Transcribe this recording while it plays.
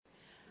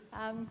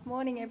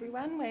Morning,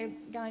 everyone. We're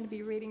going to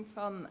be reading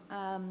from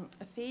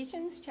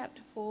Ephesians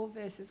chapter 4,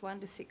 verses 1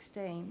 to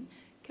 16.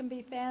 Can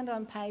be found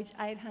on page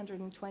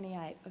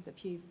 828 of the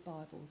Pew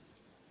Bibles.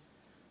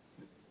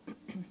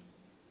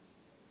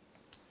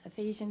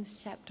 Ephesians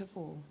chapter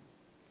 4.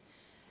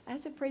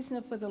 As a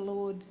prisoner for the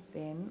Lord,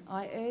 then,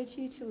 I urge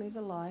you to live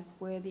a life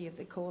worthy of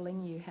the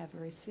calling you have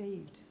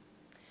received.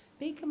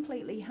 Be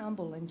completely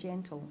humble and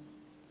gentle.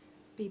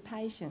 Be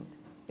patient,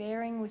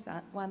 bearing with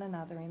one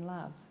another in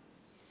love.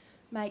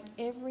 Make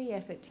every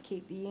effort to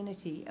keep the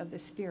unity of the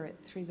Spirit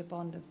through the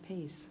bond of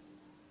peace.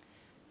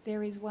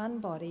 There is one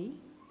body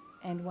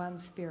and one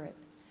Spirit,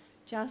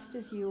 just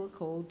as you were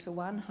called to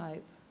one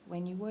hope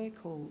when you were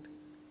called.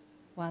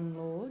 One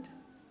Lord,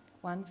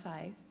 one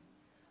faith,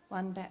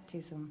 one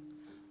baptism,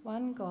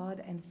 one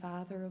God and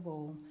Father of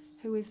all,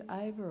 who is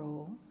over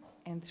all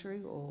and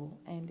through all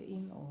and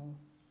in all.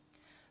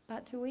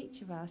 But to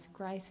each of us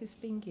grace has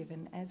been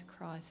given as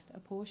Christ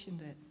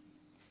apportioned it.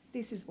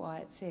 This is why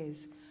it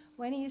says,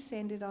 when he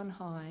ascended on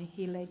high,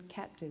 he led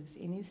captives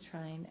in his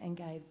train and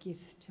gave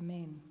gifts to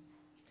men.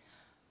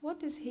 What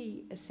does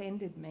he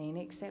ascended mean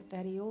except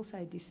that he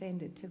also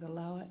descended to the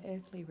lower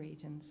earthly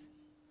regions?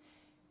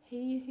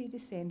 He who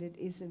descended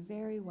is the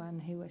very one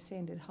who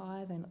ascended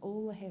higher than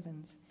all the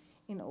heavens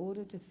in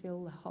order to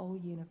fill the whole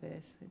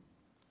universe.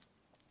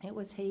 It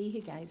was he who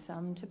gave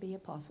some to be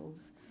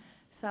apostles,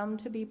 some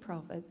to be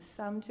prophets,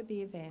 some to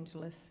be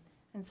evangelists,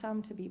 and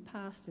some to be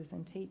pastors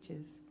and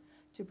teachers,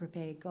 to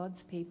prepare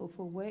God's people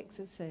for works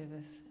of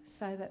service,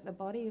 so that the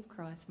body of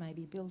Christ may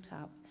be built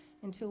up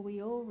until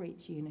we all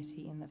reach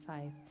unity in the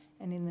faith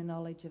and in the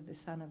knowledge of the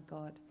Son of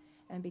God,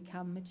 and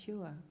become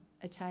mature,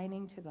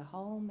 attaining to the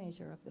whole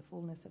measure of the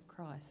fullness of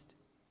Christ.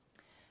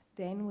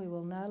 Then we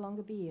will no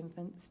longer be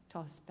infants,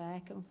 tossed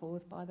back and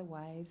forth by the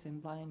waves and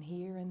blown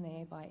here and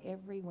there by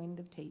every wind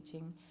of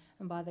teaching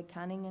and by the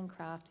cunning and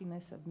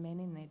craftiness of men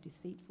in their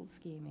deceitful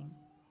scheming.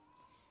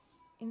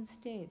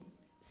 Instead,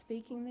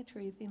 speaking the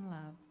truth in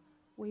love,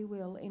 we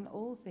will in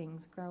all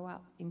things grow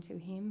up into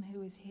him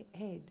who is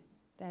head,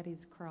 that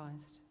is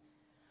Christ.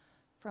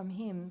 From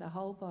him the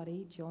whole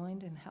body,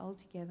 joined and held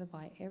together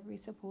by every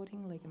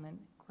supporting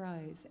ligament,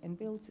 grows and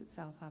builds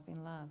itself up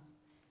in love.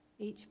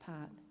 Each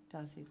part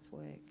does its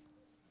work.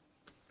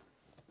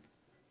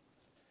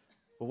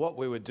 Well, what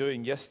we were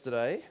doing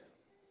yesterday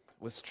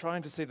was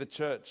trying to see the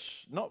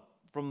church not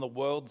from the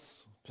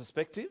world's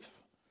perspective,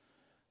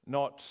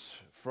 not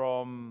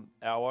from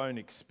our own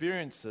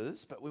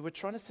experiences, but we were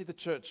trying to see the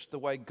church the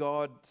way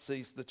God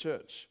sees the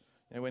church.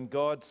 And when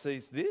God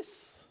sees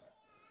this,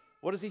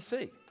 what does he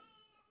see?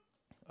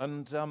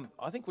 And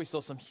I think we saw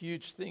some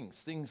huge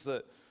things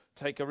that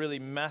take a really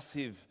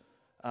massive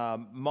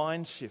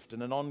mind shift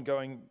and an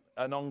ongoing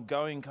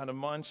kind of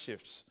mind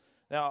shift.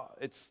 Now,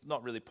 it's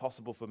not really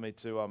possible for me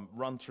to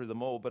run through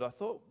them all, but I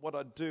thought what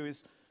I'd do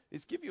is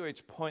give you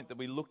each point that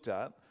we looked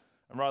at,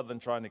 and rather than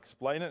try and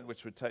explain it,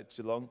 which would take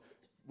too long,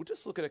 we'll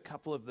just look at a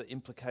couple of the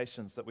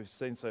implications that we've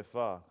seen so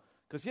far.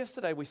 Because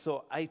yesterday we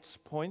saw 8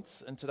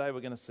 points, and today we're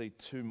going to see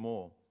 2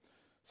 more.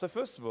 So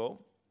first of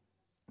all,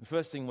 the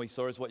first thing we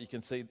saw is what you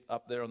can see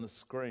up there on the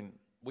screen.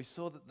 We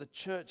saw that the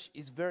church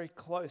is very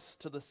close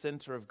to the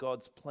center of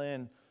God's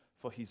plan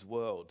for his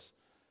world.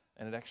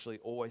 And it actually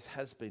always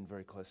has been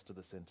very close to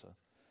the center.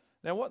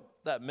 Now what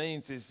that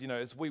means is,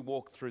 as we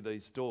walk through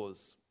these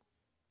doors,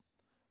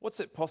 what's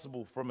it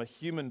possible from a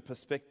human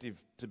perspective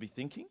to be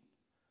thinking?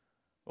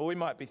 Well, we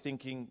might be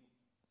thinking,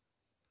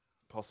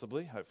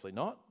 possibly, hopefully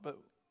not, but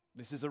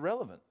this is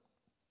irrelevant.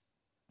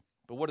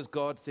 But what does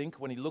God think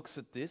when he looks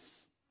at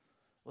this?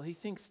 Well, he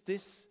thinks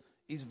this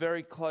is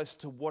very close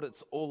to what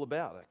it's all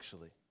about,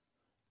 actually.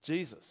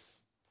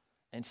 Jesus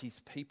and his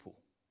people.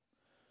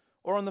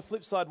 Or on the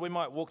flip side, we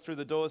might walk through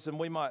the doors and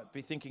we might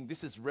be thinking,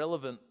 this is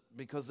relevant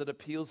because it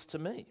appeals to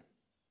me.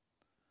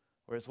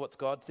 Whereas what's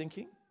God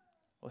thinking?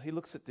 Well, he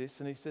looks at this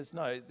and he says,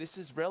 no, this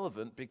is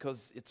relevant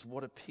because it's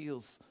what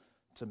appeals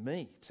to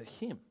me, to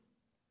him.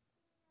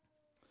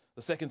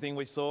 The second thing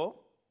we saw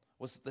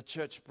was that the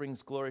church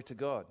brings glory to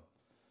God.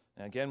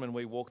 Now again, when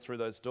we walk through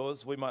those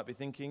doors, we might be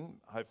thinking,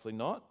 hopefully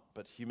not,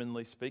 but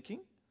humanly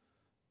speaking,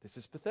 this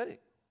is pathetic.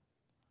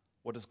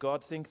 What does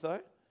God think though?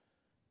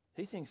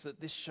 He thinks that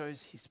this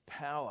shows his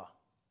power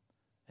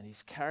and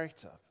his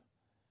character,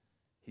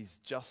 his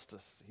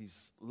justice,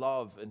 his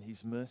love and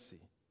his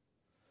mercy.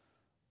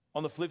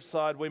 On the flip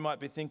side, we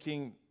might be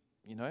thinking,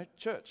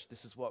 church,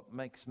 this is what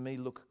makes me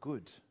look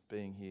good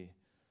being here.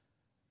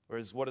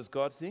 Whereas what does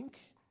God think?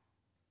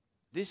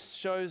 This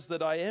shows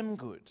that I am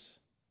good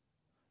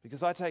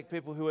because I take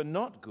people who are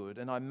not good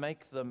and I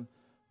make them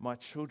my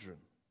children.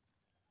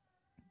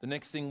 The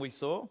next thing we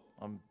saw,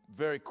 I'm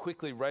very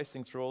quickly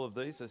racing through all of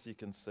these, as you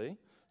can see,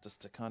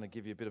 just to kind of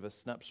give you a bit of a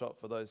snapshot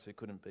for those who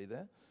couldn't be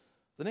there.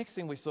 The next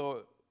thing we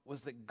saw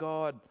was that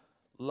God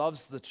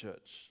loves the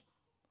church.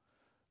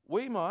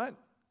 We might,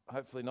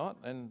 hopefully not,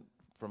 and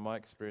from my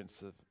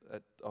experience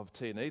of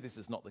T&E, this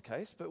is not the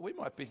case, but we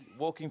might be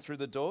walking through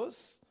the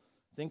doors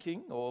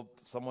thinking, or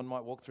someone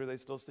might walk through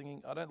these doors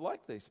thinking, I don't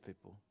like these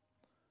people.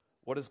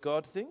 What does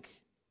God think?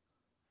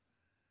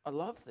 I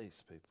love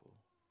these people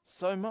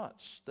so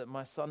much that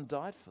my son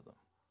died for them.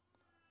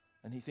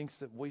 And he thinks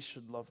that we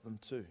should love them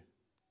too.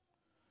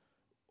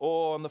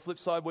 Or on the flip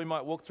side, we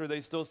might walk through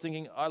these doors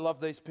thinking, I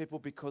love these people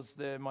because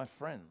they're my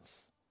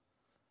friends.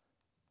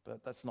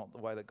 But that's not the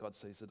way that God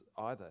sees it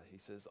either. He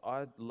says,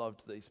 I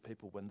loved these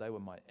people when they were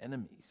my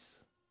enemies.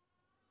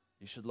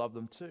 You should love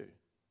them too.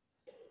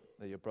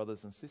 They're your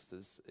brothers and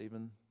sisters,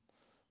 even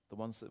the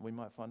ones that we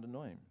might find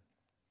annoying.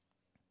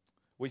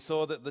 We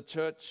saw that the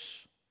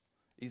church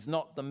is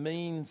not the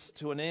means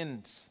to an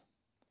end.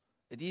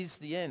 It is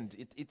the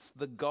end. It's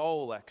the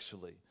goal,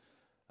 actually.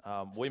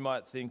 We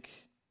might think,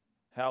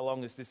 how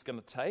long is this going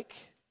to take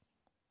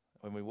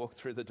when we walk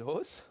through the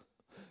doors?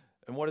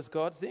 And what does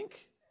God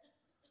think?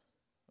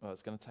 Well,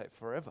 it's going to take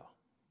forever,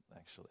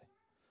 actually.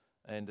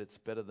 And it's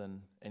better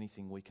than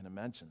anything we can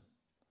imagine.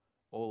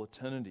 All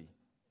eternity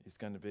is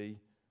going to be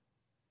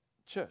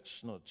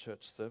church, not a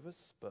church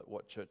service, but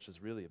what church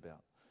is really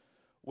about.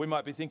 We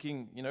might be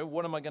thinking,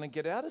 what am I going to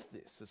get out of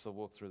this as I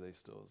walk through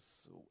these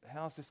doors?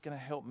 How is this going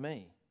to help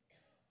me?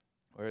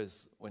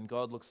 Whereas when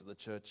God looks at the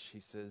church,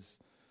 he says,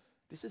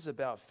 this is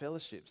about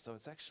fellowship. So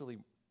it's actually,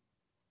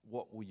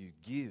 what will you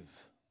give?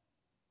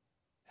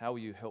 How will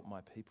you help my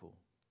people?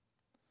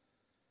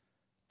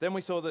 Then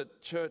we saw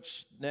that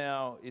church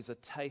now is a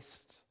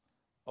taste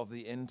of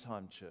the end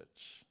time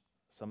church.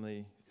 Some of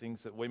the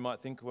things that we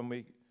might think when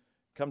we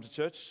come to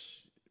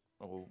church,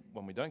 or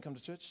when we don't come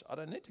to church, I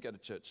don't need to go to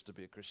church to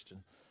be a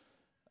Christian.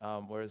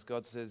 Whereas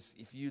God says,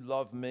 if you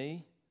love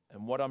me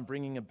and what I'm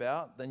bringing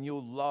about, then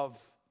you'll love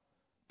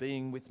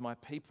being with my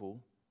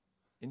people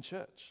in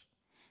church.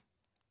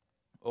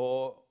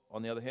 Or,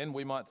 on the other hand,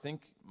 we might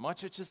think, my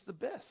church is the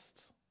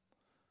best.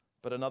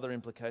 But another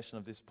implication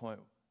of this point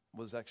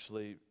was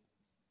actually,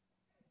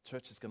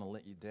 church is going to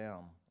let you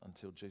down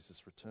until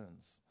Jesus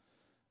returns.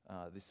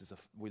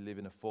 We live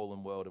in a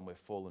fallen world and we're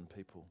fallen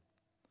people.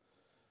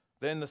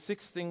 Then the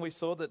sixth thing we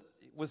saw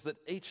was that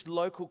each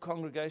local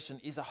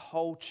congregation is a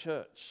whole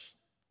church.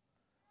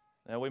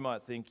 Now we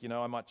might think,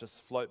 I might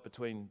just float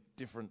between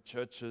different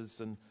churches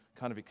and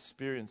kind of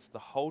experience the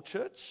whole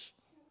church.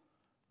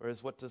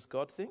 Whereas what does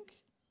God think?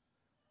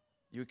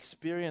 You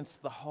experience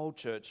the whole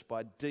church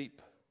by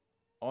deep,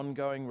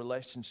 ongoing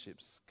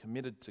relationships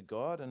committed to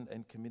God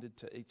and committed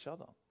to each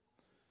other.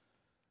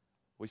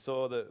 We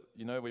saw that,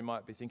 we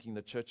might be thinking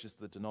the church is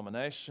the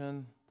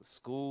denomination, the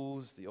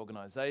schools, the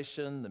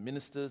organization, the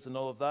ministers and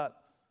all of that.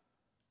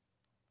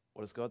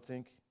 What does God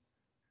think?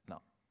 No.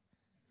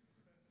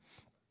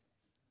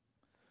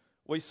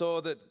 We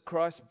saw that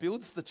Christ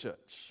builds the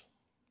church.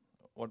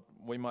 What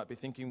we might be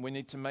thinking, we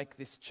need to make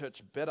this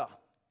church better.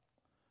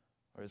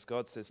 Whereas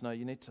God says, no,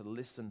 you need to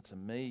listen to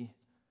me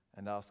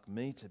and ask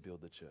me to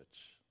build the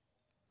church.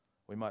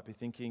 We might be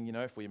thinking,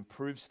 if we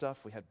improve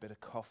stuff, we had better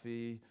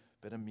coffee,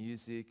 better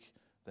music,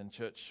 then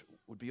church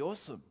would be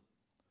awesome.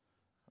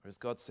 Whereas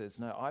God says,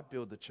 no, I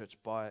build the church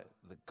by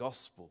the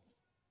gospel,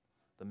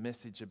 the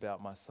message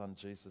about my son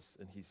Jesus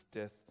and his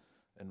death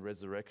and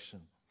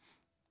resurrection.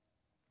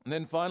 And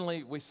then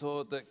finally, we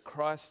saw that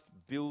Christ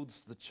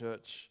builds the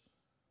church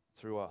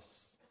through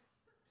us.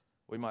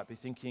 We might be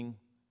thinking,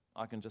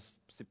 I can just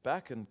sit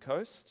back and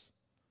coast,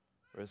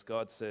 whereas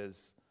God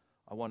says,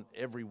 I want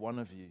every one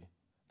of you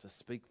to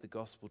speak the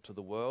gospel to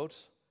the world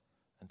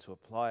and to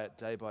apply it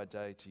day by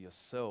day to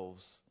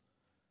yourselves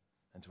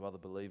and to other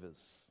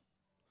believers.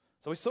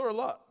 So we saw a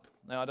lot.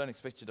 Now, I don't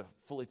expect you to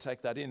fully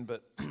take that in,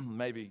 but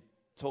maybe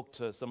talk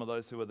to some of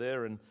those who were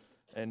there and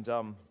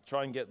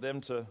try and get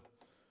them to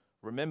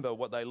remember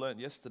what they learnt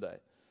yesterday.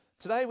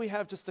 Today we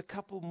have just a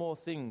couple more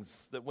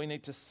things that we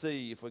need to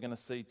see if we're going to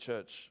see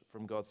church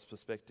from God's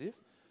perspective.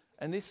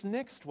 And this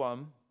next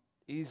one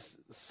is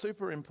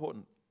super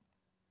important.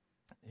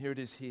 Here it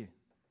is here.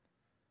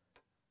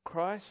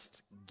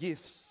 Christ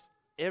gifts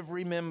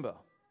every member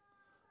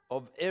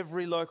of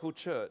every local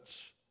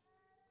church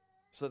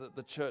so that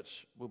the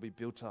church will be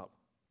built up.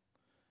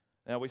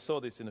 Now, we saw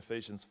this in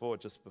Ephesians 4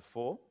 just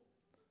before,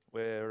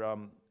 where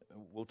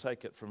we'll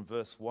take it from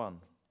verse 1.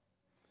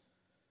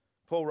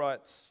 Paul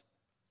writes,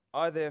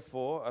 I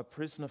therefore, a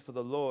prisoner for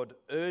the Lord,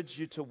 urge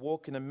you to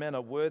walk in a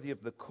manner worthy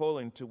of the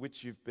calling to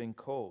which you've been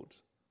called,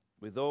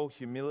 with all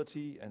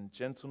humility and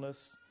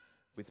gentleness,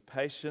 with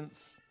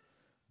patience,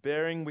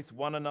 bearing with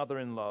one another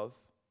in love,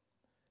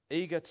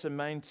 eager to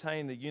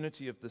maintain the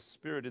unity of the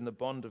Spirit in the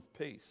bond of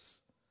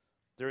peace.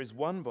 There is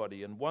one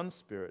body and one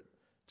Spirit,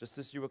 just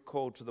as you were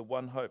called to the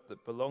one hope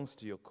that belongs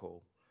to your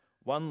call.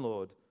 One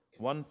Lord,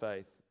 one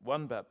faith,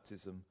 one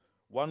baptism,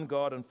 one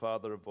God and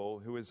Father of all,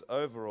 who is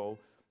over all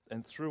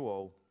and through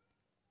all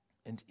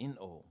and in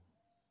all.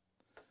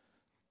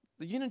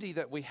 The unity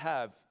that we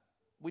have,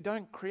 we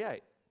don't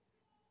create.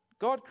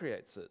 God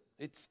creates it.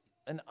 It's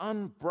an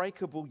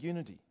unbreakable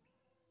unity.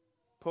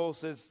 Paul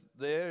says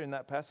there in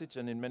that passage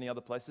and in many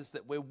other places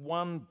that we're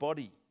one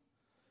body.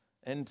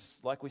 And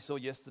like we saw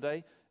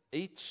yesterday,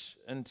 each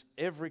and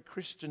every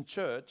Christian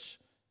church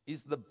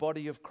is the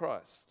body of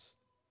Christ.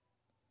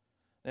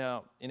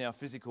 Now, in our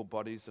physical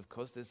bodies, of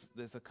course,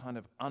 there's a kind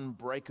of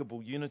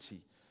unbreakable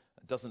unity.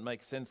 It doesn't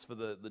make sense for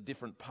the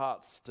different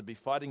parts to be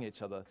fighting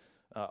each other.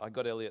 I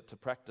got Elliot to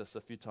practice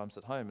a few times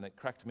at home, and it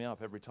cracked me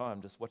up every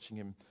time just watching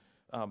him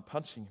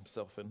punching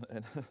himself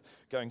and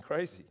going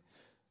crazy.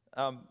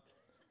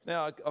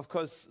 Now, of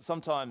course,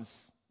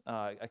 sometimes,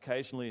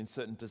 occasionally in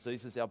certain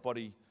diseases, our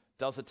body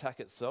does attack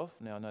itself.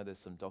 Now, I know there's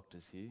some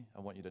doctors here. I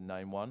want you to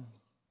name one.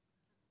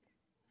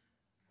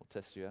 We'll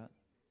test you out.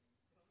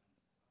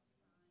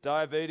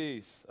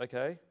 Diabetes,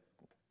 okay.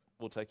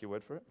 We'll take your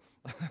word for it.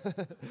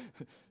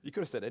 You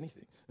could have said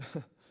anything.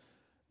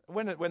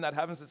 When that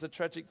happens, it's a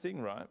tragic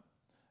thing, right?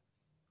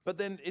 But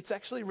then it's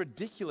actually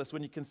ridiculous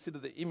when you consider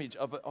the image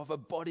of a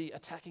body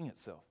attacking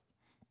itself.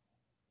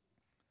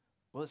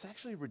 Well, it's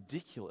actually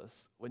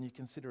ridiculous when you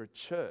consider a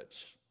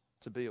church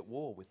to be at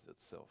war with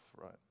itself,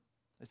 right?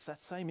 It's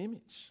that same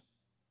image.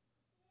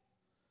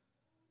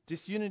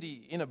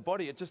 Disunity in a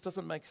body, it just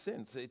doesn't make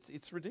sense.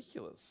 It's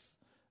ridiculous.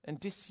 And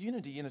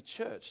disunity in a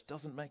church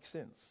doesn't make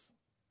sense.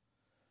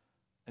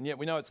 And yet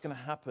we know it's going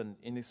to happen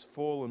in this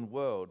fallen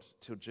world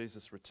till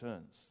Jesus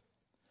returns.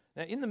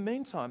 Now, in the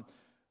meantime,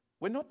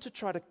 we're not to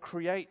try to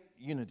create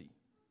unity.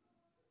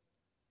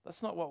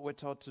 That's not what we're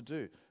told to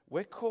do.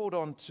 We're called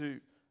on to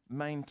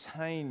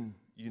maintain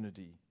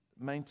unity,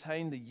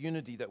 maintain the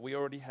unity that we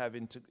already have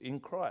in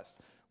Christ.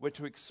 We're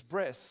to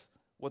express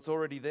what's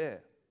already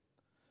there.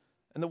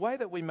 And the way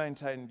that we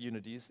maintain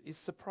unity is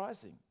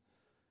surprising.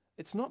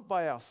 It's not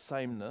by our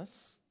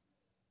sameness,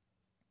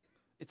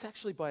 it's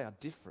actually by our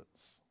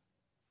difference.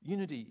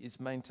 Unity is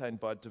maintained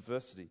by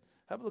diversity.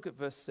 Have a look at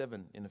verse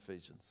 7 in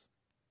Ephesians.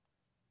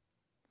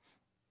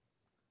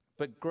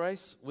 But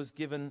grace was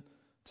given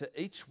to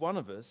each one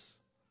of us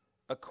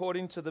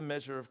according to the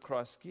measure of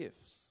Christ's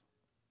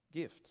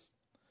gift.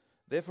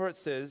 Therefore it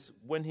says,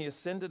 when he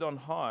ascended on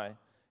high,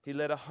 he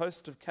led a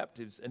host of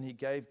captives and he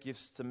gave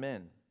gifts to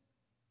men.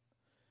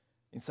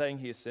 In saying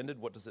he ascended,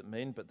 what does it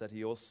mean? But that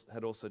he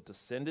had also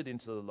descended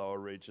into the lower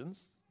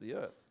regions, the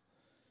earth.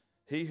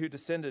 He who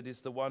descended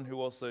is the one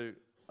who also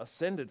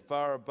ascended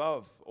far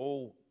above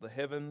all the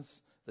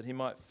heavens, that he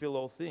might fill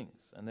all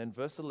things. And then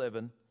verse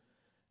 11,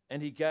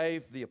 and he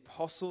gave the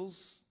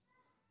apostles,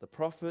 the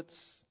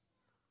prophets,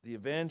 the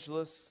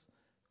evangelists,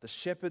 the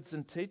shepherds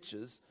and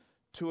teachers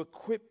to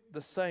equip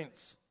the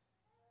saints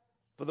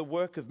for the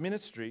work of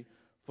ministry,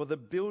 for the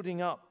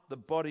building up the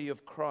body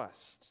of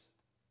Christ.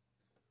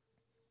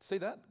 See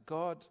that?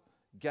 God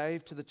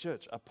gave to the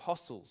church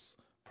apostles,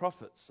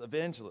 prophets,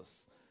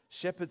 evangelists,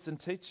 shepherds and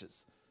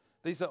teachers.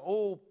 These are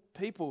all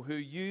people who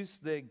use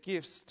their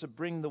gifts to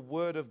bring the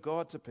word of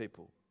God to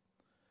people.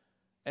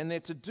 And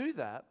they're to do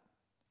that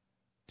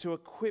to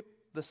equip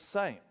the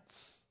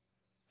saints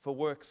for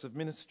works of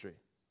ministry.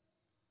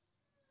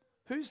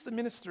 Who's the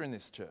minister in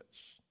this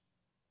church?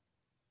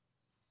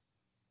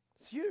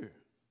 It's you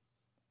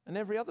and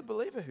every other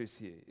believer who's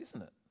here,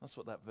 isn't it? That's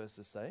what that verse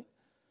is saying.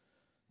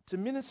 To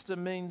minister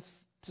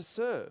means to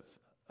serve.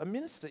 A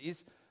minister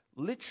is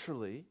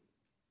literally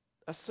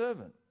a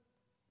servant.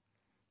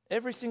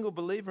 Every single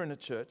believer in a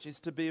church is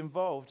to be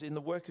involved in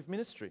the work of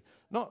ministry.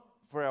 Not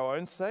for our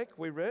own sake,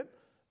 we read,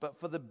 but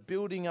for the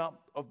building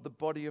up of the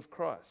body of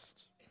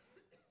Christ.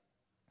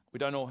 We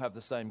don't all have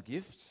the same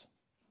gift,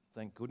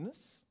 thank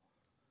goodness.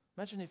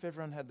 Imagine if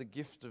everyone had the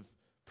gift of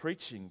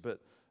preaching, but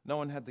no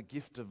one had the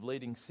gift of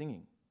leading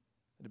singing.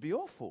 It'd be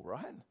awful,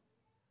 right?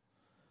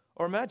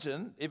 Or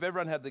imagine if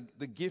everyone had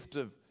the gift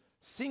of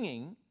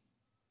singing,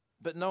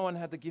 but no one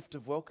had the gift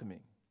of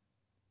welcoming.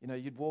 You know,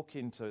 you'd walk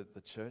into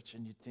the church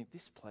and you'd think,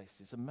 this place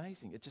is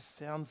amazing. It just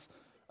sounds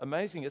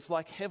amazing. It's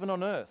like heaven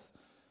on earth.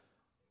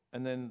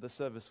 And then the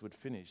service would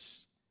finish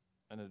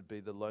and it'd be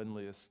the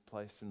loneliest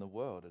place in the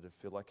world. It'd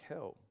feel like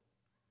hell.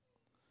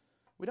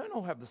 We don't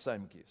all have the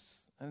same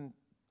gifts. And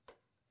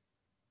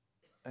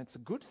it's a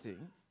good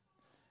thing.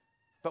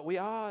 But we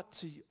are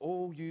to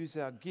all use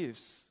our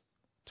gifts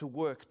to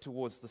work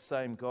towards the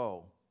same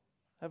goal.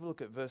 Have a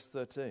look at verse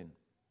 13.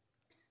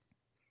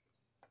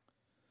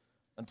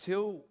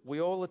 Until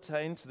we all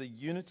attain to the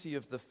unity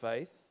of the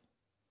faith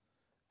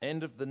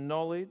and of the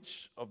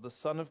knowledge of the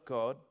Son of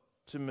God,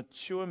 to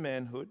mature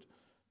manhood,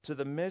 to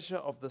the measure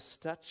of the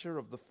stature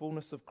of the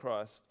fullness of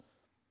Christ,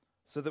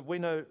 so that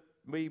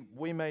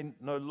we may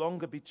no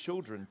longer be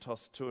children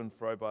tossed to and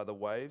fro by the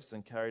waves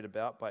and carried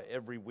about by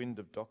every wind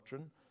of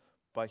doctrine,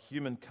 by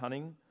human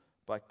cunning,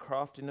 by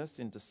craftiness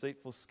in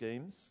deceitful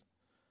schemes.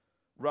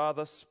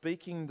 Rather,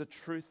 speaking the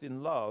truth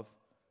in love,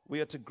 we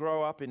are to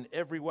grow up in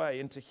every way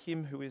into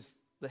him who is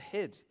the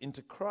head,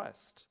 into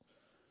Christ,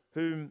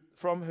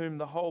 from whom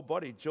the whole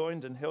body,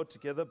 joined and held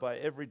together by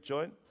every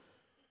joint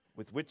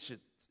with which it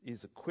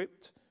is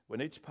equipped,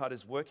 when each part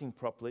is working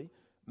properly,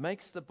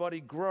 makes the body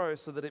grow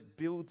so that it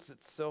builds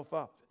itself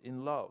up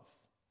in love.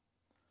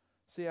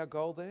 See our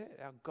goal there?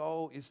 Our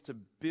goal is to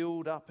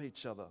build up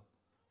each other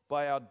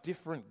by our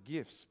different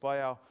gifts, by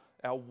our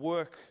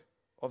work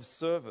of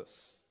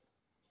service.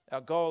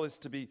 Our goal is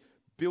to be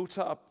built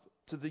up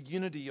to the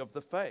unity of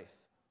the faith,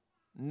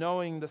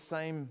 knowing the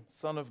same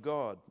Son of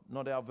God,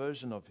 not our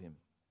version of him.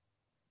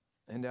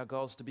 And our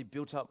goal is to be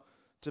built up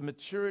to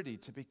maturity,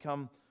 to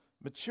become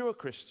mature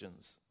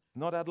Christians,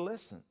 not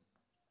adolescent.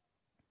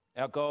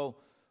 Our goal,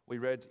 we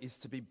read, is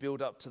to be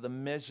built up to the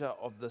measure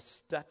of the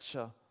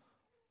stature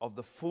of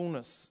the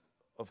fullness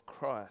of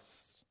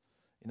Christ.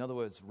 In other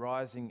words,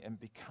 rising and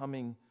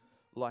becoming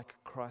like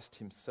Christ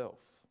himself.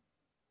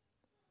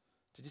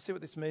 Did you see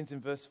what this means in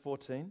verse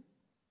 14?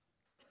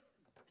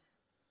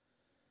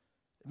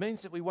 It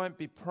means that we won't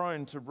be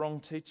prone to wrong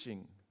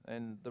teaching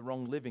and the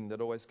wrong living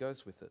that always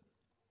goes with it.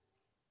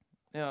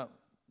 Now,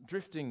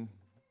 drifting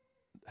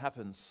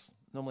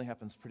normally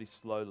happens pretty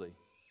slowly.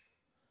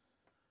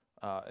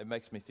 It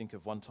makes me think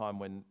of one time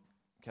when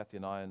Kathy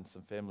and I and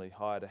some family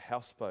hired a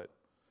houseboat,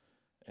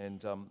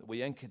 and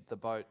we anchored the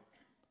boat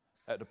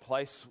at a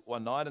place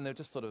one night, and there were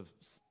just sort of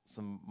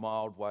some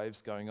mild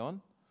waves going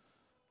on.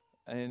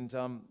 And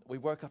we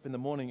woke up in the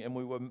morning and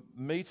we were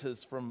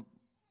meters from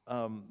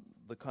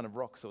the kind of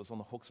rocks that was on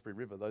the Hawkesbury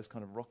River, those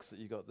kind of rocks that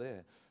you got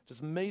there.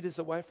 Just meters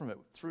away from it.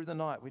 Through the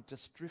night, we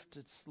just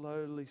drifted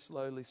slowly,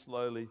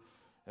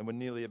 and we're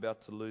nearly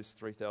about to lose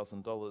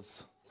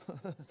 $3,000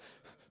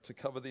 to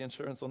cover the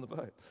insurance on the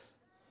boat.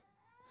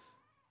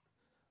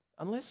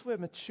 Unless we're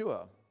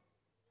mature,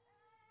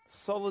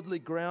 solidly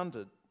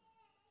grounded,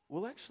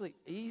 we'll actually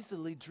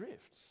easily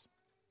drift.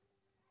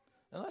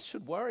 And that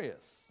should worry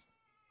us.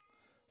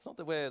 It's not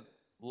that we're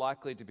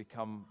likely to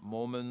become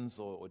Mormons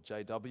or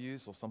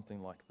JWs or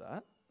something like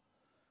that.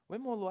 We're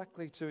more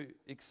likely to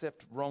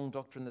accept wrong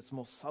doctrine that's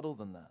more subtle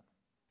than that.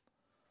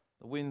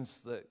 The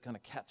winds that kind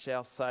of catch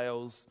our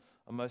sails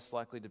are most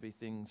likely to be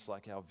things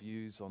like our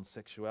views on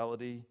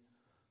sexuality,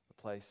 the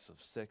place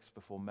of sex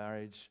before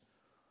marriage,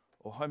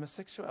 or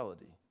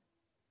homosexuality.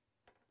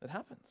 It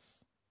happens.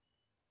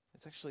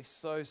 It's actually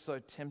so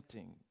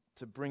tempting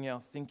to bring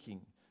our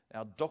thinking,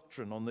 our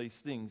doctrine on these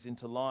things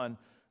into line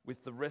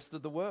with the rest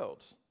of the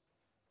world,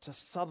 to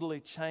subtly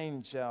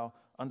change our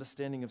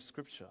understanding of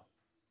Scripture,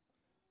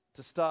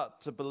 to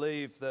start to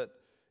believe that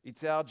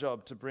it's our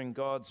job to bring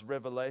God's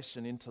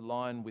revelation into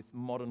line with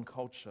modern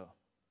culture.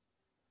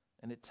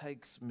 And it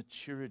takes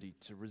maturity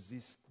to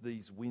resist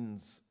these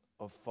winds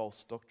of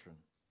false doctrine.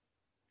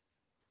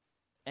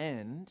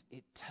 And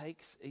it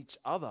takes each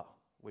other,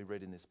 we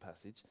read in this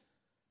passage,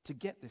 to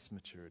get this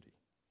maturity.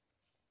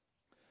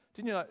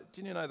 Didn't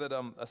you know that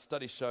a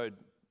study showed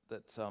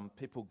that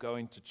people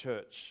going to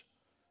church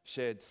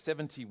shared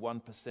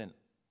 71%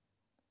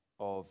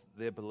 of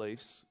their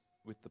beliefs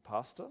with the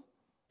pastor?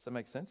 Does that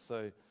make sense?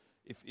 So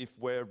if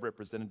we're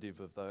representative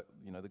of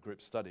the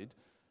group studied,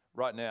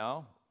 right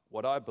now,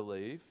 what I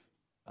believe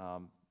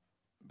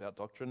about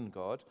doctrine and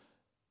God,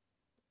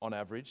 on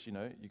average,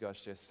 you guys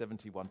share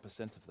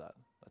 71% of that.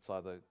 That's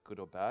either good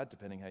or bad,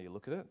 depending how you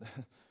look at it,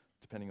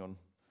 depending on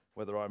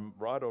whether I'm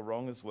right or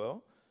wrong as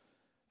well.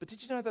 But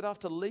did you know that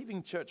after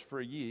leaving church for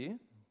a year,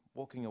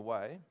 walking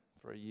away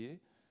for a year,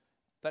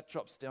 that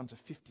drops down to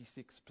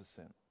 56%.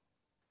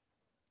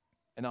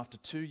 And after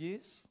 2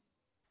 years,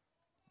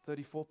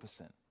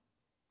 34%.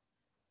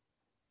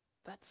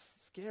 That's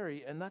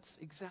scary, and that's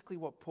exactly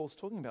what Paul's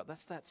talking about.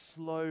 That's that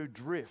slow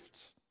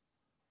drift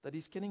that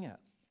he's getting at.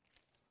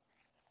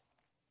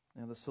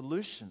 Now, the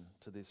solution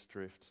to this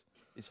drift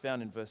is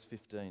found in verse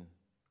 15.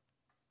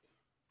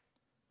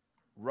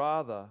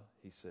 Rather,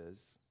 he says,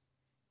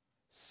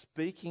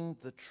 speaking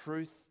the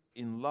truth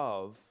in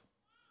love,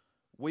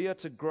 we are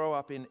to grow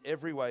up in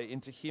every way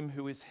into him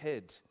who is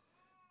head,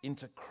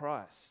 into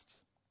Christ.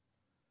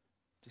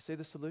 Do you see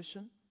the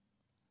solution?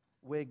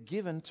 We're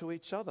given to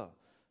each other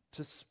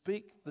to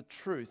speak the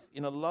truth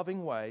in a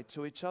loving way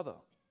to each other.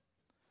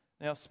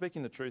 Now,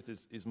 speaking the truth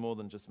is more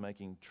than just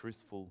making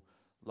truthful,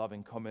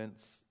 loving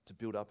comments to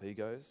build up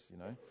egos,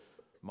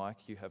 Mike,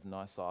 you have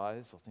nice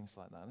eyes, or things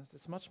like that.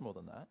 It's much more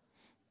than that.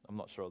 I'm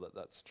not sure that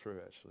that's true,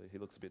 actually. He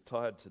looks a bit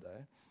tired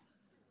today.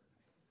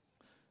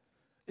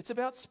 It's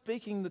about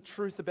speaking the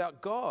truth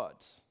about God,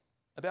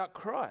 about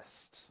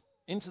Christ,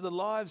 into the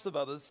lives of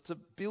others to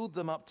build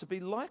them up to be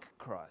like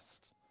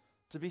Christ,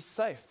 to be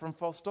safe from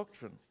false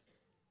doctrine.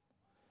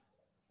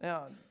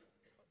 Now,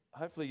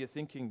 hopefully you're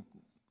thinking,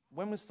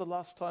 when was the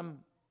last time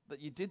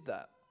that you did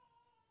that?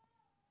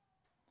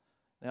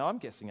 Now, I'm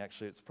guessing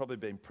actually it's probably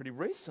been pretty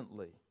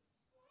recently.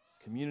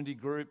 Community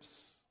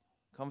groups,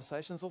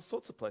 conversations, all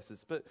sorts of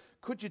places. But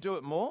could you do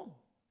it more?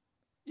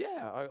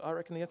 Yeah, I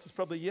reckon the answer is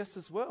probably yes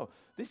as well.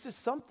 This is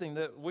something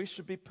that we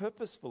should be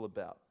purposeful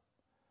about.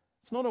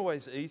 It's not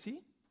always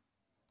easy.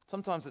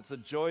 Sometimes it's a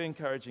joy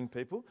encouraging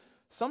people.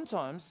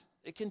 Sometimes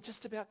it can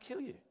just about kill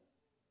you.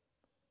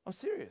 I'm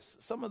serious.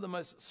 Some of the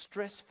most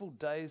stressful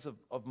days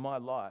of my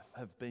life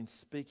have been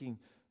speaking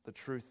the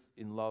truth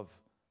in love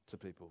to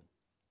people.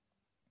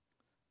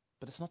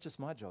 But it's not just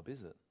my job,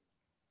 is it?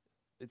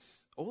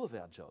 It's all of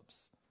our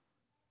jobs.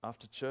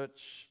 After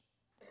church,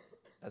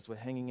 as we're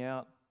hanging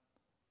out,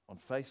 on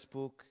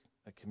Facebook,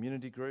 at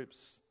community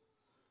groups,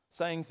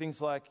 saying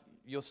things like,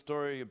 your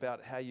story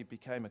about how you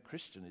became a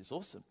Christian is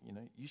awesome.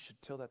 You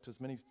should tell that to as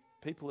many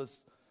people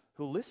as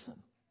who'll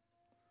listen.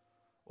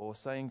 Or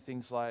saying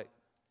things like,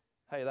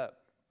 hey, that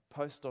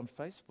post on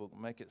Facebook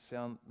made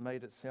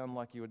it sound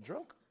like you were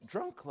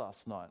drunk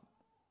last night.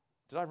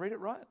 Did I read it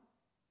right?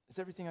 Is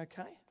everything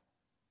okay?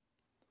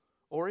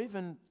 Or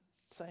even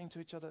saying to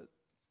each other,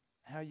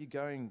 How are you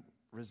going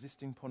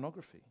resisting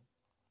pornography?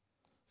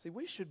 See,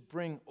 we should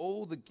bring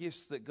all the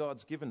gifts that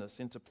God's given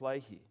us into play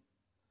here.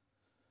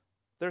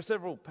 There are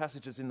several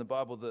passages in the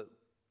Bible that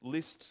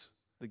list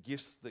the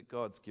gifts that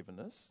God's given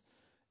us,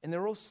 and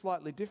they're all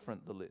slightly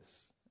different, the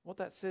lists. What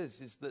that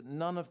says is that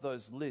none of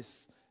those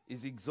lists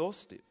is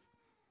exhaustive.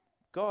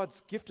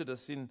 God's gifted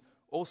us in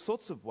all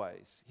sorts of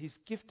ways. He's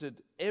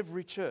gifted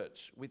every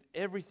church with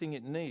everything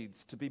it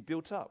needs to be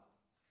built up.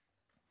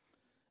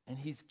 And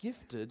He's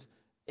gifted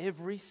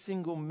every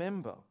single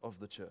member of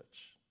the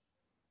church.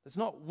 There's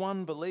not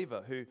one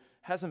believer who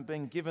hasn't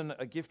been given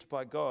a gift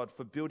by God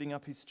for building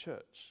up his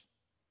church.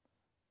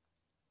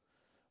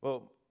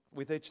 Well,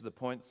 with each of the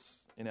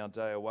points in our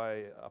day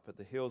away up at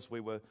the hills, we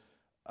were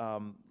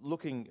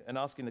looking and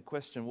asking the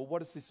question, well, what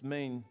does this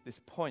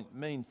point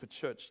mean for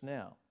church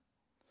now?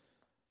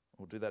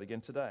 We'll do that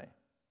again today.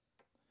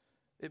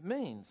 It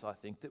means, I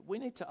think, that we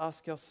need to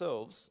ask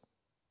ourselves,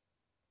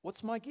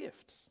 what's my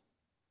gift?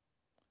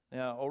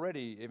 Now,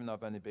 already, even though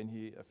I've only been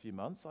here a few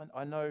months,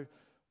 I know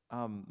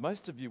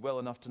most of you well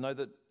enough to know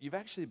that you've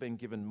actually been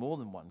given more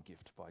than one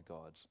gift by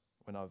God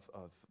when I've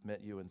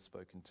met you and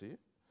spoken to you.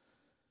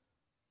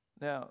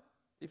 Now,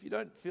 if you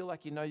don't feel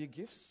like you know your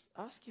gifts,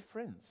 ask your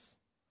friends.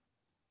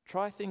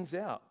 Try things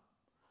out.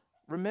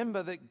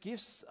 Remember that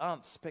gifts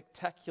aren't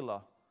spectacular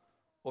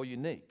or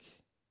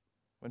unique.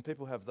 When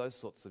people have those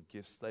sorts of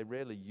gifts, they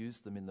rarely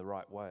use them in the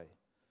right way.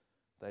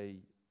 They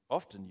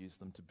often use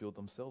them to build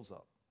themselves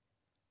up.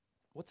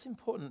 What's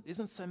important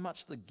isn't so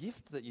much the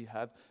gift that you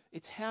have,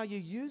 it's how you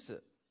use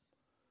it.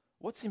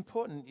 What's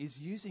important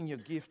is using your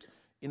gift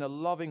in a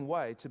loving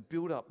way to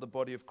build up the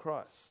body of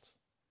Christ.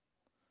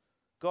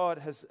 God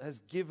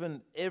has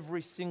given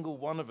every single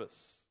one of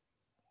us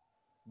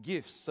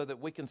gifts so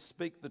that we can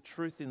speak the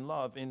truth in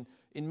love in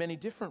many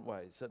different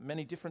ways, at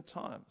many different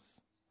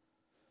times.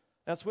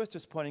 Now, it's worth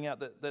just pointing out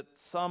that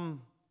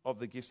some of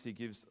the gifts He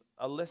gives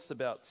are less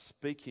about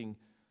speaking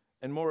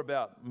and more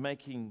about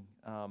making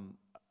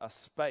a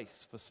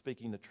space for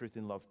speaking the truth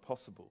in love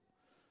possible.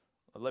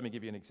 Let me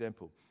give you an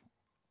example.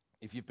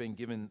 If you've been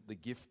given the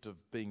gift of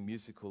being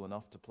musical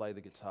enough to play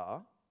the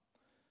guitar,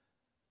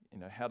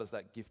 how does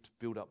that gift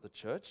build up the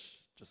church?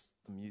 Just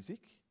the music?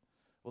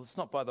 Well, it's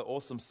not by the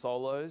awesome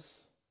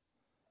solos.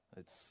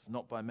 It's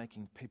not by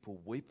making people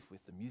weep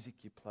with the music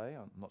you play.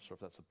 I'm not sure if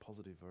that's a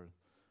positive or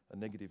a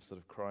negative sort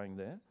of crying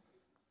there.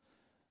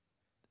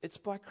 It's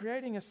by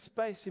creating a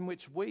space in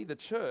which we, the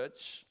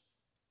church,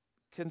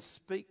 can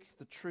speak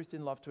the truth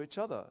in love to each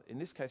other. In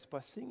this case, by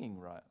singing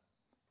right.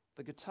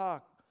 The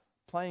guitar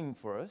playing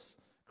for us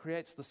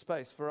creates the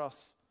space for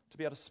us to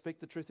be able to speak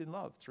the truth in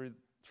love through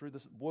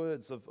the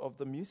words of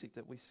the music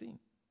that we sing.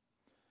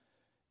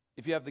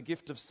 If you have the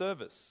gift of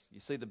service, you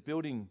see the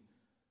building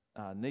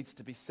needs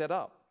to be set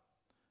up.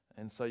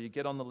 And so you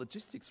get on the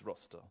logistics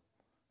roster.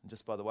 And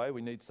just by the way,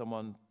 we need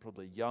someone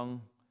probably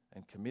young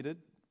and committed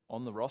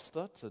on the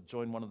roster to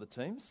join one of the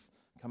teams.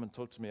 Come and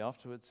talk to me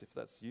afterwards if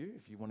that's you.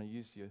 If you want to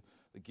use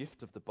the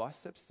gift of the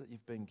biceps that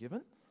you've been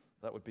given,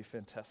 that would be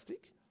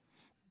fantastic.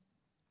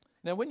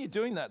 Now, when you're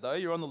doing that, though,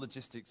 you're on the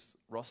logistics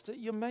roster,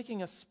 you're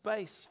making a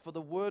space for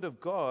the Word of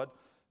God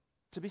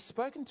to be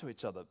spoken to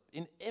each other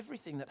in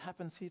everything that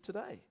happens here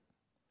today.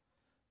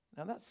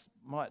 Now, that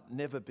might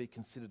never be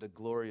considered a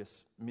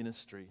glorious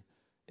ministry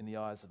in the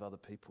eyes of other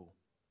people.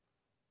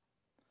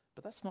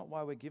 But that's not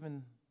why we're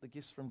given the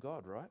gifts from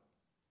God, right?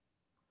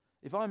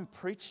 If I'm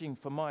preaching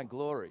for my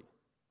glory,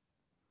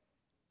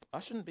 I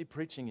shouldn't be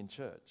preaching in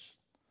church.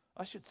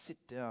 I should sit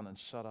down and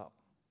shut up.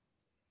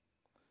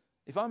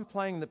 If I'm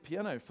playing the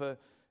piano for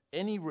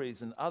any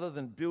reason other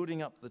than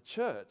building up the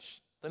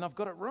church, then I've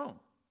got it wrong.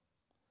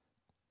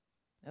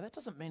 Now, that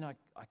doesn't mean I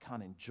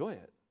can't enjoy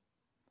it.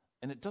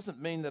 And it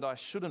doesn't mean that I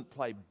shouldn't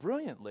play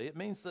brilliantly. It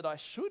means that I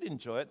should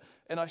enjoy it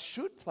and I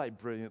should play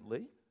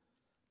brilliantly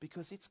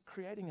because it's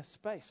creating a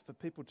space for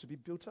people to be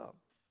built up.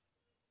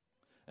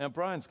 Now,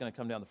 Brian's going to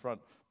come down the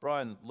front.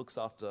 Brian looks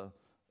after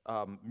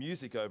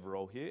music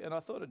overall here, and I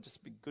thought it'd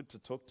just be good to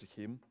talk to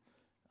him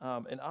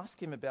and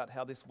ask him about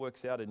how this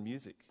works out in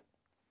music.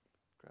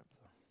 Grab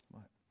the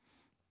mic.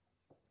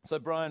 So,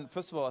 Brian,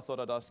 first of all, I thought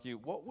I'd ask you,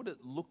 what would it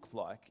look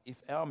like if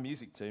our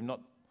music team,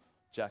 not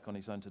Jack on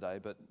his own today,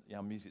 but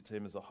our music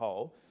team as a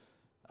whole,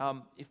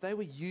 if they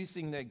were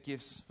using their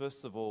gifts,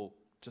 first of all,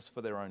 just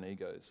for their own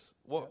egos,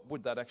 what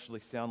would that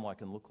actually sound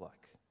like and look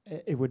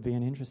like? It would be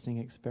an interesting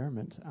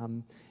experiment.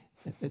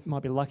 It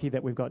might be lucky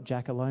that we've got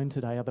Jack alone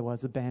today, otherwise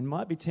the band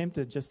might be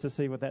tempted just to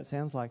see what that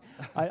sounds like.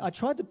 I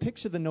tried to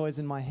picture the noise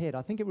in my head.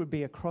 I think it would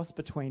be a cross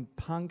between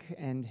punk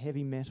and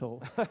heavy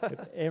metal.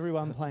 With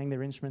everyone playing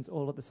their instruments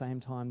all at the same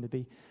time. There'd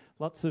be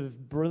lots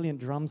of brilliant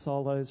drum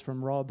solos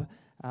from Rob.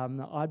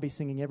 I'd be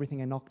singing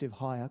everything an octave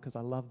higher because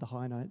I love the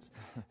high notes.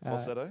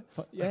 Falsetto?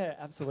 Yeah,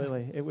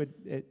 absolutely.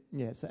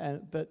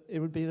 But it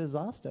would be a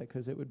disaster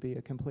because it would be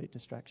a complete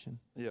distraction.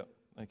 Yeah,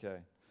 okay.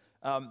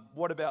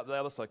 What about the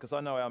other side? Because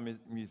I know our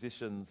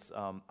musicians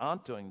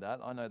aren't doing that.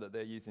 I know that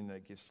they're using their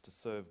gifts to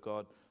serve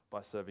God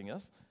by serving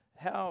us.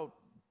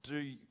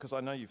 Because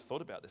I know you've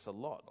thought about this a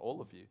lot, all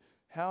of you.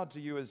 How do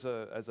you as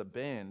a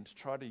band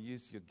try to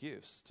use your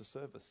gifts to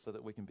serve us so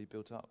that we can be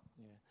built up?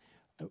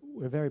 Yeah.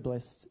 We're very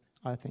blessed,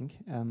 I think,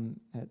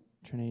 at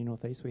Trinity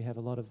North East. We have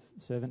a lot of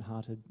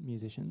servant-hearted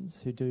musicians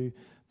who do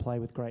play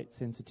with great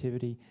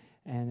sensitivity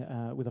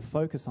and with a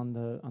focus on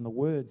the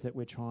words that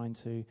we're trying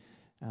to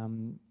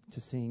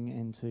sing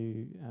and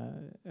to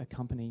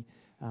accompany,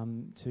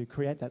 to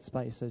create that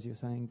space, as you're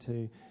saying,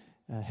 to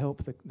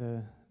help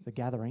the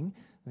gathering,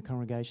 the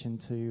congregation,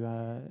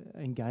 to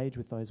engage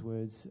with those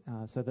words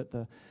so that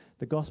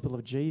the gospel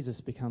of Jesus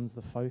becomes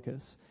the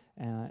focus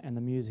and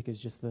the music is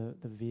just the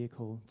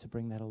vehicle to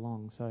bring that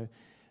along. So,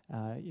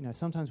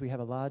 sometimes we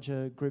have a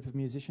larger group of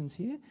musicians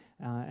here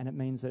and it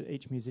means that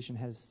each musician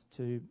has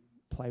to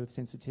play with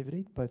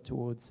sensitivity, both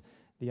towards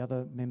the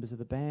other members of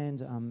the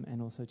band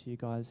and also to you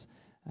guys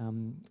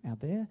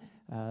out there.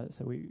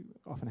 So we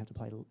often have to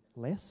play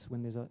less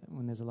when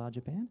there's a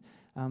larger band.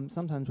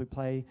 Sometimes we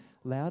play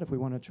loud if we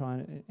want to try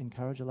and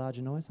encourage a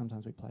larger noise.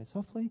 Sometimes we play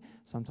softly.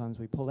 Sometimes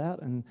we pull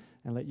out and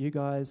let you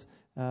guys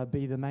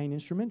be the main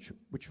instrument,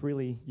 which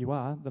really you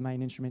are the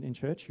main instrument in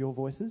church, your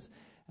voices,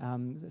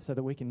 so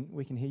that we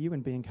can hear you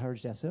and be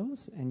encouraged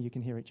ourselves, and you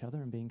can hear each other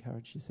and be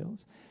encouraged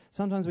yourselves.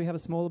 Sometimes we have a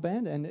smaller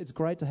band, and it's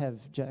great to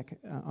have Jack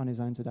on his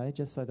own today,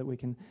 just so that we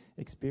can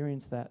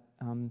experience that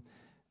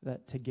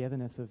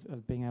togetherness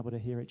of being able to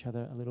hear each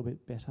other a little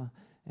bit better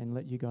and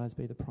let you guys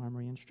be the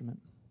primary instrument.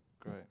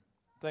 Great.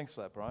 Thanks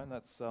for that, Brian.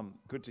 That's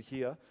good to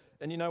hear.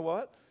 And you know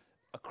what?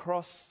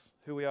 Across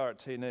who we are at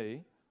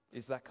TNE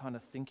is that kind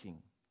of thinking,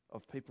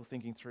 of people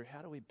thinking through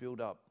how do we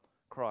build up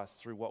Christ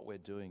through what we're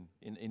doing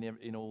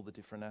in all the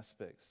different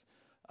aspects.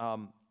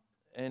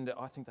 And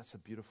I think that's a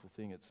beautiful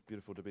thing. It's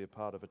beautiful to be a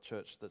part of a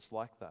church that's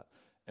like that.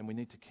 And we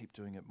need to keep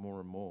doing it more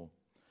and more.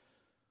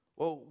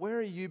 Well, where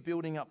are you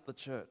building up the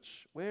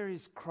church? Where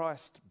is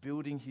Christ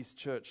building his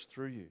church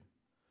through you?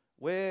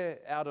 Where,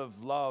 out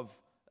of love,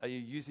 are you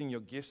using your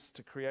gifts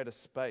to create a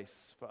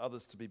space for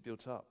others to be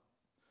built up?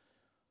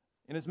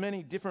 In as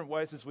many different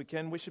ways as we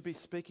can, we should be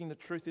speaking the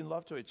truth in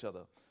love to each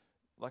other.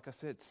 Like I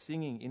said,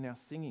 singing in our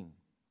singing,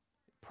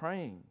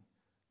 praying,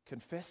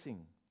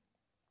 confessing,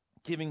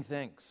 giving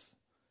thanks,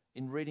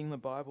 in reading the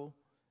Bible,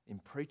 in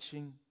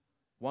preaching,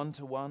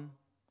 one-to-one,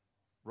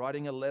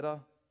 writing a letter,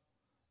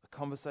 a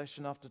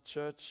conversation after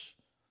church,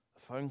 a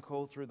phone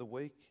call through the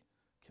week,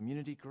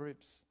 community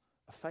groups,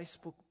 a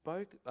Facebook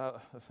a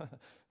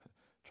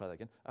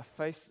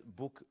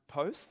Facebook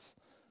post.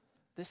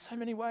 There's so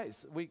many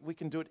ways we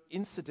can do it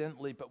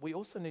incidentally, but we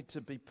also need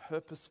to be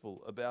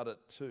purposeful about it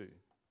too.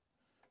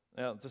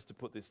 Now, just to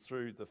put this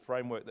through the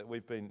framework that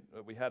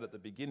we had at the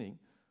beginning,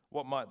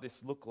 what might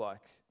this look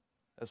like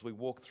as we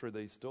walk through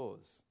these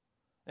doors?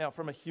 Now,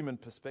 from a human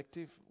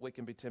perspective, we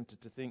can be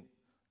tempted to think,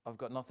 I've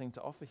got nothing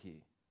to offer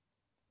here.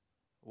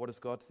 What does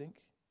God think?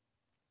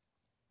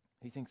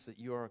 He thinks that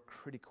you are a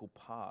critical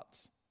part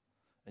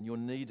and you're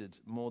needed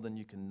more than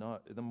you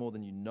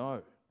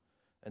know,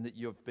 and that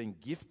you've been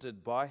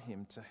gifted by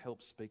him to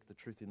help speak the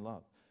truth in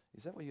love.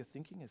 Is that what you're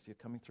thinking as you're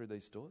coming through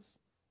these doors?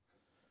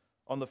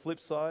 On the flip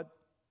side,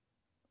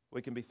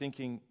 we can be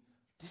thinking,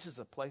 this is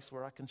a place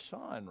where I can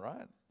shine,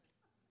 right?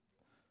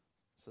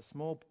 It's a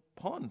small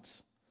pond.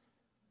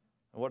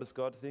 And what does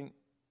God think?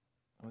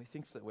 Well, he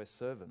thinks that we're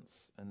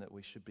servants and that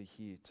we should be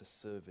here to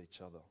serve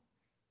each other.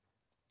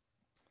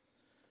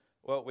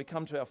 Well, we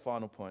come to our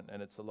final point,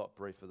 and it's a lot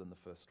briefer than the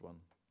first one.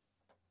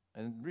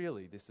 And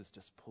really, this is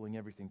just pulling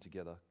everything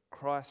together.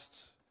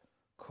 Christ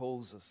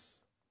calls us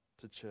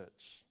to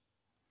church.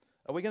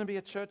 Are we going to be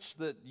a church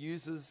that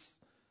uses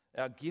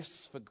our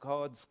gifts for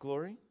God's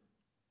glory?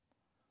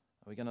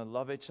 Are we going to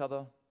love each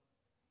other,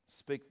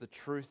 speak the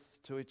truth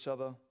to each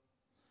other?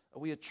 Are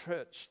we a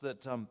church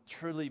that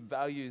truly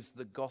values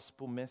the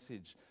gospel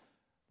message,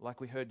 like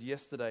we heard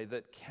yesterday,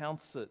 that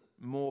counts it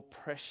more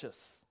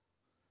precious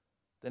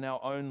than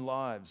our own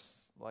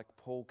lives, like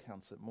Paul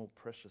counts it more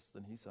precious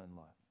than his own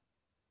life?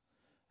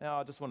 Now,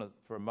 I just want to,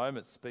 for a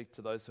moment, speak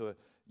to those who are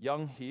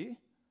young here,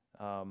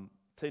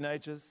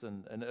 teenagers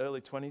and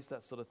early 20s,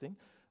 that sort of thing.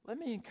 Let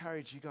me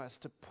encourage you guys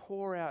to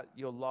pour out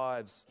your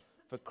lives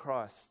for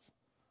Christ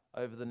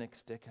over the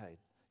next decade.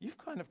 You've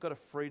kind of got a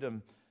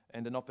freedom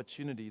and an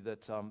opportunity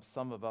that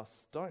some of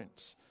us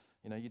don't.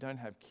 You know, you don't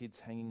have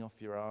kids hanging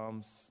off your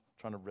arms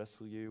trying to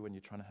wrestle you when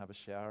you're trying to have a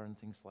shower and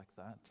things like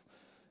that.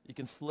 You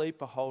can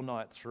sleep a whole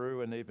night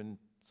through and even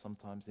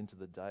sometimes into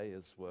the day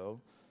as well.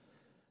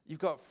 You've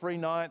got free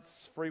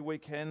nights, free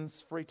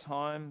weekends, free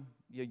time.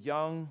 You're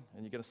young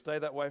and you're going to stay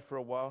that way for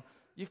a while.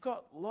 You've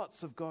got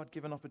lots of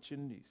God-given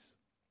opportunities.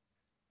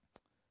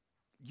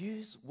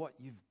 Use what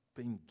you've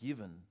been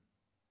given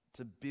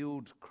to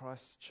build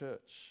Christ's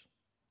church,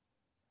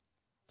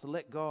 to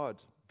let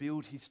God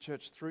build his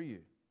church through you.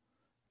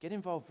 Get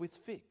involved with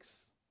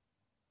Fix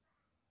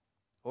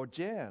or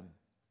Jam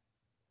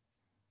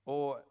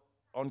or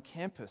on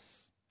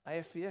campus,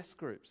 AFES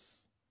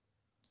groups.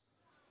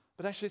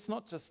 But actually, it's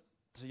not just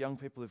to young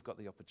people who've got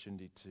the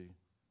opportunity to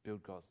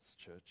build God's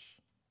church,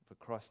 for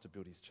Christ to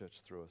build his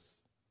church through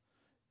us.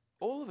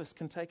 All of us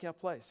can take our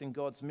place in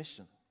God's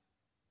mission.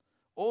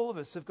 All of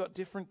us have got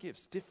different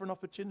gifts, different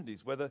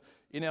opportunities, whether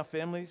in our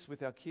families,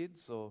 with our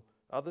kids or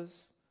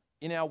others,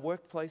 in our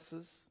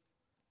workplaces,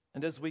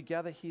 and as we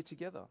gather here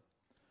together.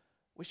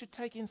 We should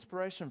take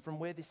inspiration from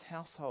where this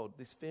household,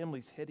 this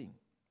family's heading.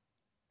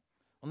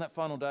 On that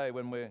final day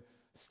when we're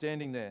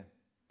standing there,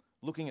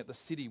 looking at the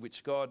city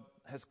which God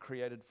has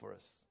created for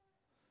us,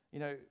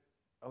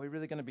 are we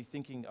really going to be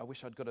thinking, I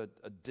wish I'd got a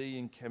D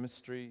in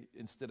chemistry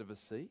instead of a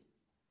C?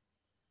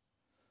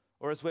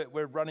 Or as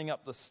we're running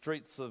up the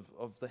streets of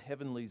the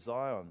heavenly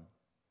Zion,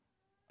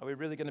 are we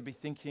really going to be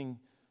thinking,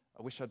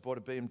 I wish I'd bought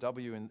a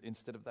BMW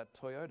instead of that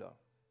Toyota?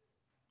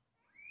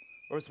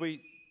 Or as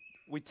we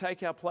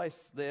take our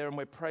place there and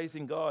we're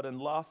praising God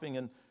and laughing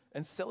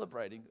and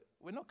celebrating,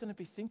 we're not going to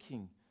be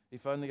thinking,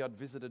 if only I'd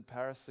visited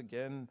Paris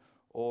again,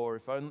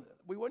 or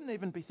we wouldn't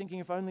even be thinking,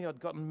 if only I'd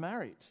gotten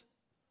married.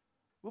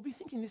 We'll be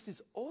thinking, this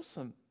is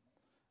awesome.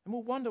 And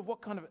we'll wonder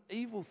what kind of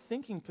evil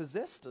thinking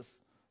possessed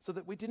us so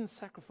that we didn't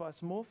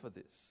sacrifice more for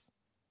this.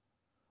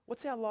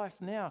 What's our life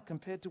now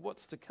compared to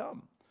what's to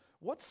come?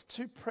 What's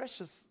too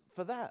precious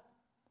for that?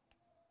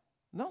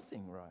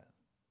 Nothing, right?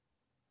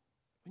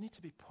 We need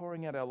to be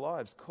pouring out our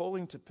lives,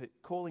 calling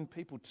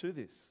people to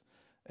this,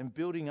 and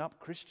building up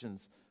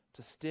Christians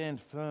to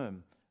stand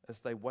firm as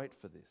they wait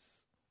for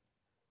this.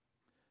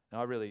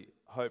 Now, I really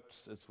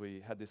hoped as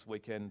we had this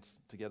weekend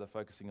together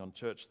focusing on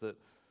church that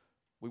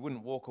we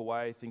wouldn't walk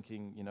away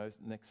thinking,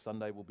 next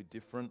Sunday will be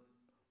different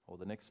or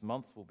the next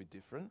month will be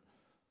different.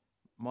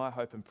 My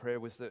hope and prayer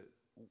was that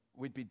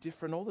we'd be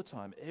different all the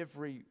time.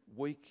 Every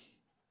week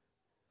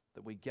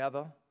that we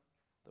gather,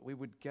 that we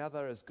would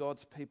gather as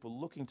God's people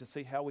looking to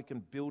see how we can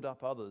build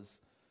up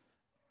others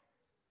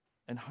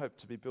and hope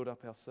to be built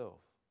up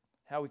ourselves.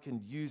 How we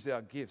can use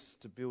our gifts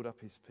to build up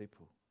his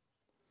people.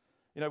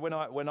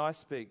 When I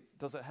speak,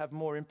 does it have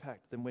more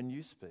impact than when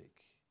you speak?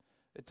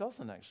 It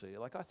doesn't actually.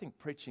 I think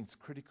preaching's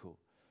critical.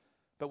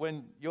 But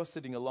when you're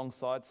sitting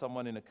alongside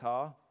someone in a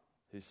car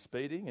who's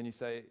speeding and you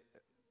say,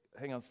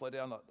 hang on, slow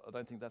down, I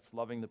don't think that's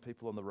loving the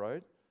people on the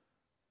road.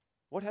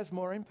 What has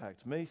more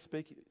impact? Me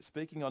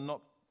speaking on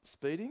not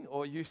speeding,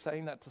 or you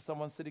saying that to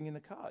someone sitting in the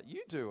car?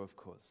 You do, of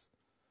course.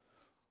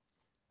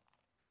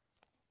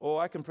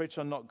 Or I can preach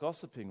on not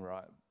gossiping,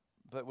 right?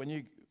 But when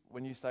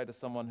you say to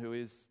someone who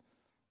is,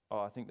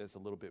 I think there's a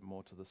little bit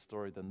more to the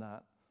story than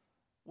that,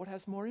 what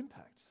has more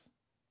impact?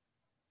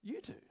 You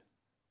do.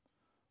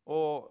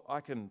 Or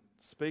I can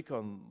speak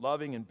on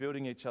loving and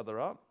building each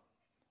other up,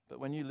 but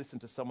when you listen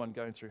to someone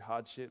going through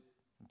hardship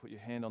and put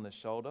your hand on their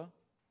shoulder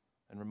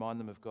and remind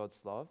them of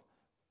God's love,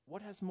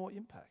 what has more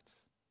impact?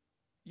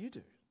 You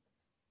do.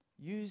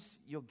 Use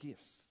your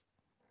gifts.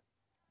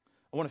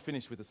 I want to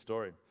finish with a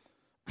story.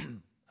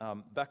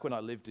 Back when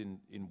I lived in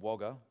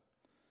Wagga,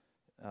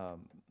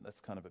 that's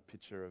kind of a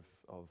picture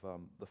of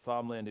the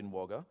farmland in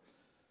Wagga.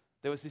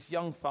 There was this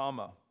young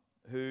farmer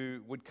who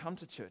would come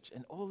to church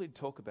and all he'd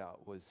talk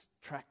about was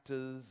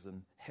tractors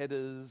and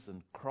headers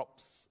and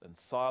crops and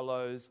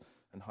silos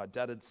and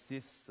hydatted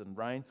cysts and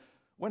rain.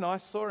 When I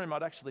saw him,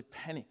 I'd actually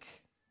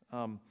panic.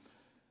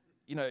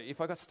 If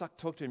I got stuck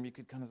talking to him, you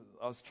could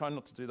I was trying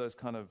not to do those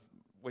kind of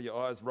where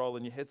your eyes roll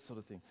in your head sort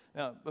of thing.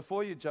 Now,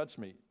 before you judge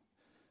me,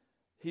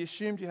 he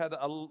assumed you had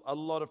a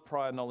lot of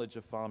prior knowledge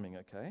of farming,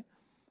 okay?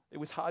 It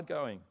was hard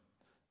going.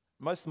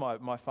 Most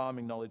of my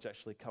farming knowledge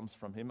actually comes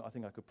from him. I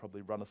think I could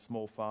probably run a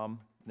small farm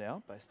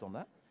now based on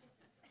that.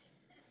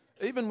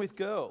 Even with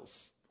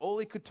girls, all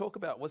he could talk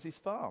about was his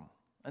farm.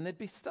 And they'd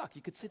be stuck.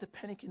 You could see the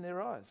panic in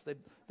their eyes.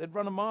 They'd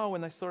run a mile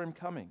when they saw him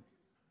coming.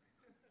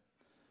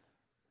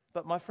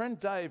 But my friend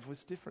Dave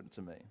was different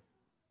to me.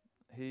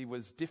 He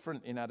was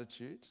different in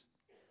attitude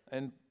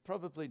and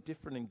probably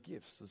different in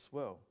gifts as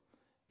well.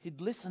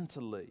 He'd listen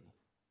to Lee.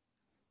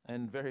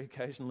 And very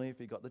occasionally, if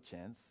he got the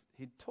chance,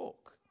 he'd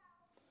talk.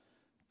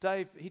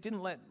 Dave, he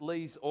didn't let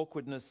Lee's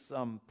awkwardness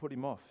put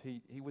him off.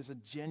 He was a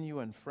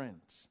genuine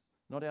friend,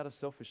 not out of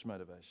selfish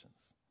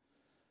motivations.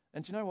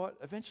 And do you know what?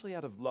 Eventually,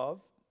 out of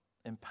love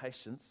and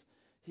patience,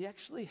 he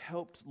actually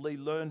helped Lee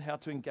learn how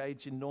to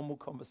engage in normal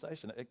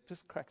conversation. It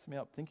just cracks me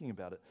up thinking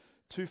about it.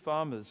 Two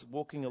farmers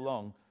walking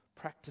along,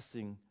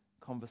 practicing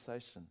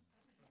conversation.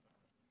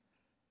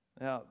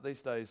 Now,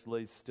 these days,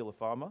 Lee's still a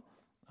farmer.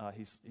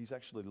 He's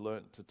actually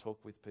learnt to talk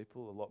with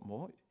people a lot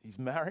more. He's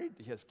married.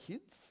 He has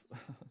kids.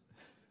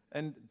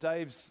 And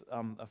Dave's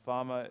a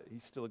farmer.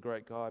 He's still a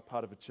great guy,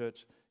 part of a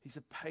church. He's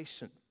a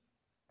patient,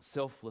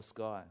 selfless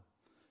guy.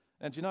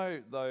 And do you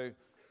know, though,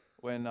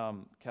 when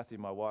Kathy,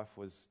 my wife,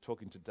 was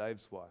talking to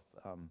Dave's wife,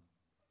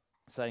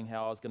 saying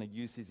how I was going to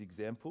use his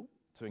example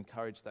to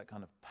encourage that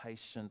kind of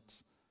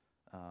patient,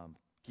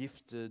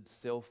 gifted,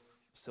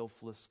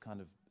 selfless kind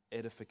of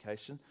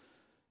edification,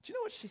 do you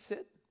know what she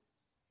said?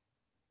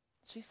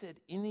 She said,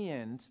 in the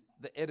end,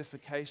 the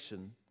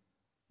edification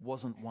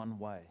wasn't one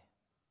way.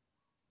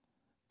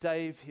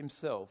 Dave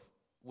himself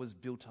was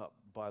built up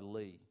by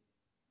Lee.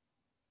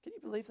 Can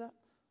you believe that?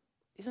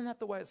 Isn't that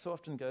the way it so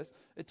often goes?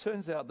 It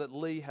turns out that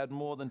Lee had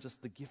more than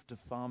just the gift of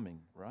farming,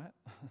 right?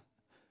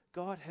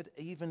 God had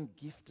even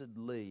gifted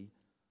Lee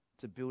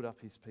to build up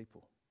his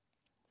people.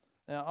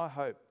 Now, I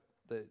hope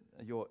that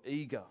you're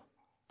eager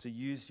to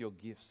use your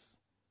gifts.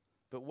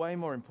 But way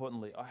more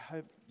importantly, I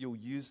hope you'll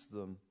use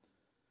them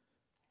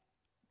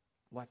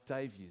like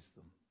Dave used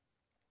them,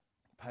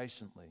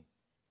 patiently,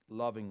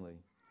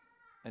 lovingly,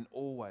 and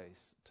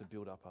always to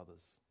build up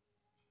others.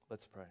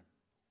 Let's pray.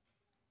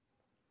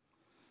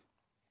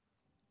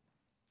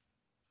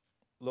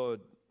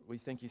 Lord, we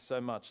thank you so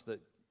much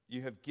that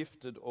you have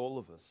gifted all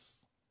of us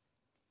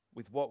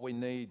with what we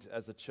need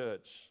as a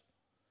church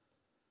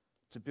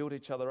to build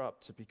each other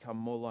up, to become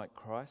more like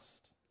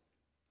Christ,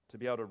 to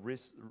be able to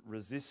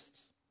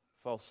resist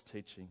false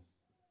teaching.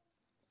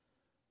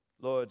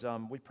 Lord,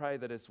 we pray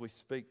that as we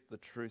speak the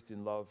truth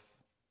in love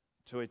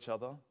to each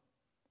other,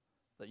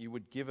 that you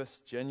would give us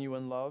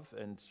genuine love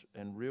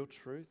and real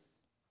truth,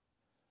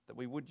 that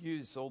we would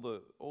use all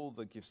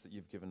the gifts that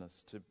you've given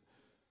us to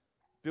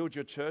build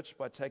your church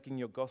by taking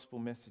your gospel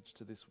message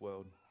to this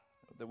world,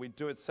 that we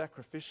do it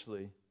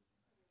sacrificially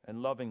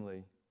and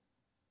lovingly,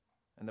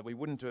 and that we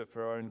wouldn't do it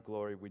for our own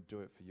glory, we'd do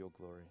it for your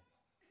glory.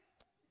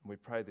 And we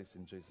pray this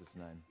in Jesus'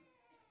 name.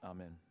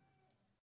 Amen.